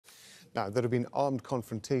Now, there have been armed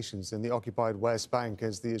confrontations in the occupied West Bank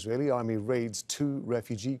as the Israeli army raids two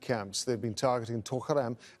refugee camps. They've been targeting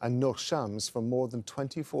Tulkarem and Nur Shams for more than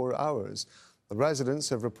 24 hours. The residents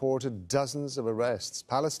have reported dozens of arrests.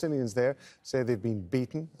 Palestinians there say they've been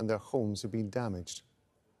beaten and their homes have been damaged.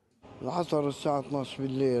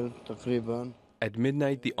 At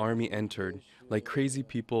midnight, the army entered. Like crazy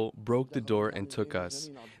people, broke the door and took us.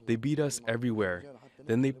 They beat us everywhere.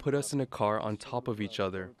 Then they put us in a car on top of each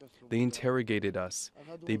other. They interrogated us.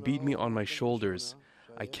 They beat me on my shoulders.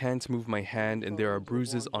 I can't move my hand and there are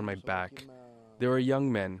bruises on my back. There are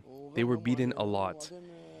young men. They were beaten a lot.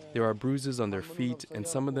 There are bruises on their feet and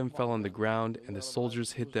some of them fell on the ground and the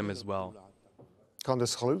soldiers hit them as well.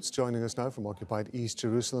 Candace Khalut's joining us now from occupied East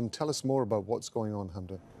Jerusalem. Tell us more about what's going on,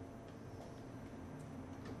 Hamda.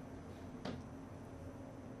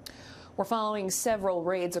 We're following several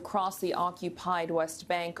raids across the occupied West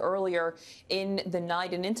Bank. Earlier in the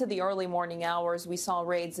night and into the early morning hours, we saw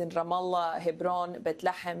raids in Ramallah, Hebron,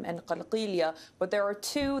 Bethlehem, and Qalqilia. But there are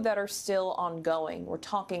two that are still ongoing. We're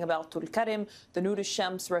talking about Tulkarem, the Nur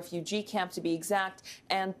Shams refugee camp to be exact,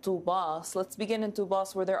 and Tubas. Let's begin in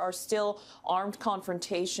Tubas, where there are still armed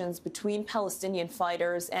confrontations between Palestinian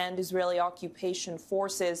fighters and Israeli occupation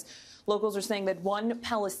forces. Locals are saying that one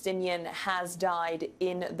Palestinian has died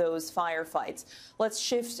in those firefights. Let's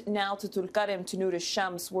shift now to Tulkarem, to Nur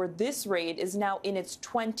Shams, where this raid is now in its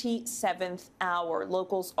 27th hour.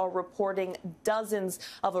 Locals are reporting dozens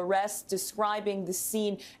of arrests, describing the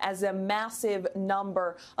scene as a massive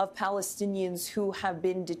number of Palestinians who have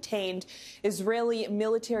been detained. Israeli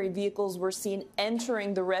military vehicles were seen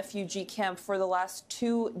entering the refugee camp for the last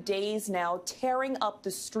 2 days now, tearing up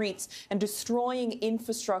the streets and destroying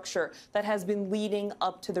infrastructure that has been leading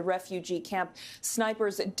up to the refugee camp.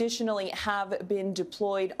 Snipers additionally have been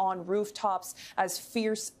deployed on rooftops as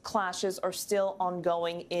fierce clashes are still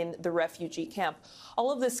ongoing in the refugee camp. All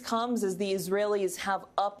of this comes as the Israelis have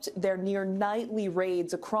upped their near nightly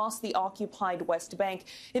raids across the occupied West Bank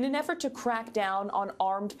in an effort to crack down on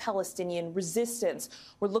armed Palestinian resistance.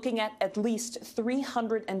 We're looking at least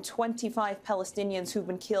 325 Palestinians who've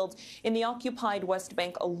been killed in the occupied West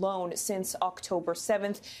Bank alone since October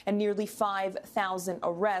 7th, and nearly 5,000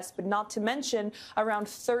 arrests, but not to mention around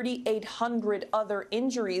 3,800 other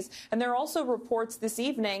injuries. And there are also reports this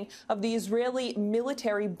evening of the Israeli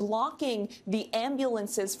military blocking the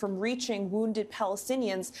ambulances from reaching wounded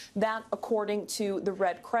Palestinians, that according to the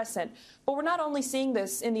Red Crescent. But we're not only seeing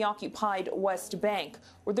this in the occupied West Bank,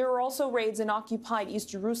 where there are also raids in occupied East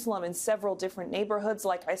Jerusalem in several different neighborhoods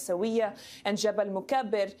like Isawiyah and Jebel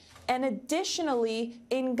Mukabbir. And additionally,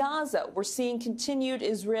 in Gaza, we're seeing continued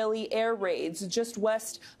Israeli air raids just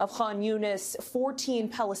west of Khan Yunis. 14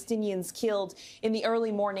 Palestinians killed in the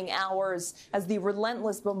early morning hours as the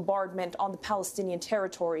relentless bombardment on the Palestinian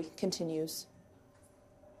territory continues.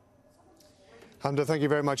 Hamda, thank you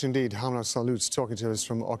very much indeed. Hamda Salut's talking to us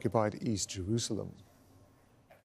from occupied East Jerusalem.